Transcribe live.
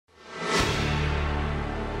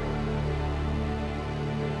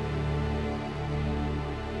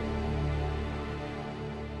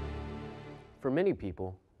For many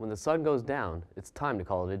people, when the sun goes down, it's time to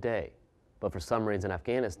call it a day. But for some Marines in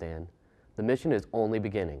Afghanistan, the mission is only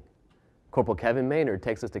beginning. Corporal Kevin Maynard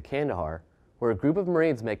takes us to Kandahar, where a group of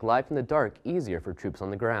Marines make life in the dark easier for troops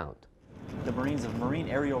on the ground. The Marines of Marine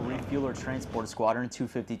Aerial Refueler Transport Squadron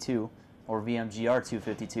 252, or VMGR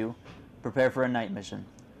 252, prepare for a night mission.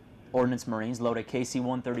 Ordnance Marines load a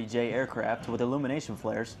KC-130J aircraft with illumination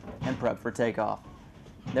flares and prep for takeoff.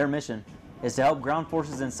 Their mission is to help ground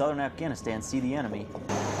forces in southern Afghanistan see the enemy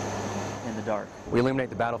in the dark. We illuminate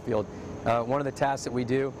the battlefield. One of the tasks that we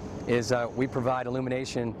do is we provide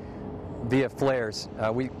illumination via flares.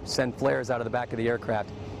 We send flares out of the back of the aircraft,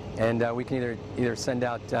 and we can either send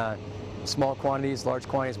out small quantities, large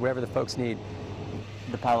quantities, whatever the folks need.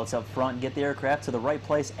 The pilots up front get the aircraft to the right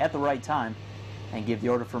place at the right time and give the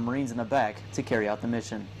order for Marines in the back to carry out the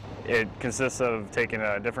mission. It consists of taking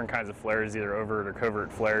different kinds of flares, either overt or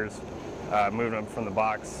covert flares, moving them from the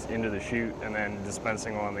box into the chute, and then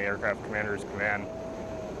dispensing them on the aircraft commander's command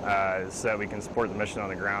so that we can support the mission on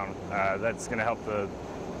the ground. That's going to help the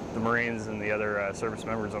Marines and the other service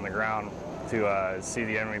members on the ground to see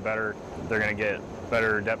the enemy better. They're going to get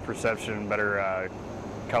better depth perception, better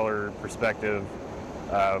color perspective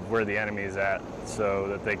of where the enemy is at, so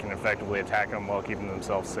that they can effectively attack them while keeping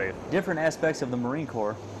themselves safe. Different aspects of the Marine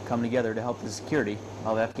Corps come together to help the security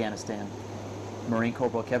of Afghanistan. Marine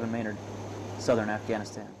Corporal Kevin Maynard, Southern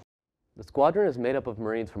Afghanistan. The squadron is made up of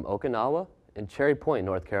Marines from Okinawa and Cherry Point,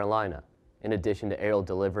 North Carolina. In addition to aerial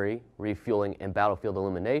delivery, refueling, and battlefield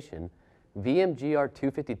illumination, VMGR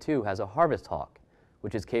 252 has a Harvest Hawk,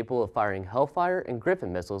 which is capable of firing Hellfire and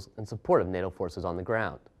Griffin missiles in support of NATO forces on the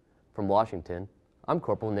ground. From Washington, I'm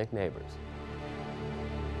Corporal Nick Neighbors.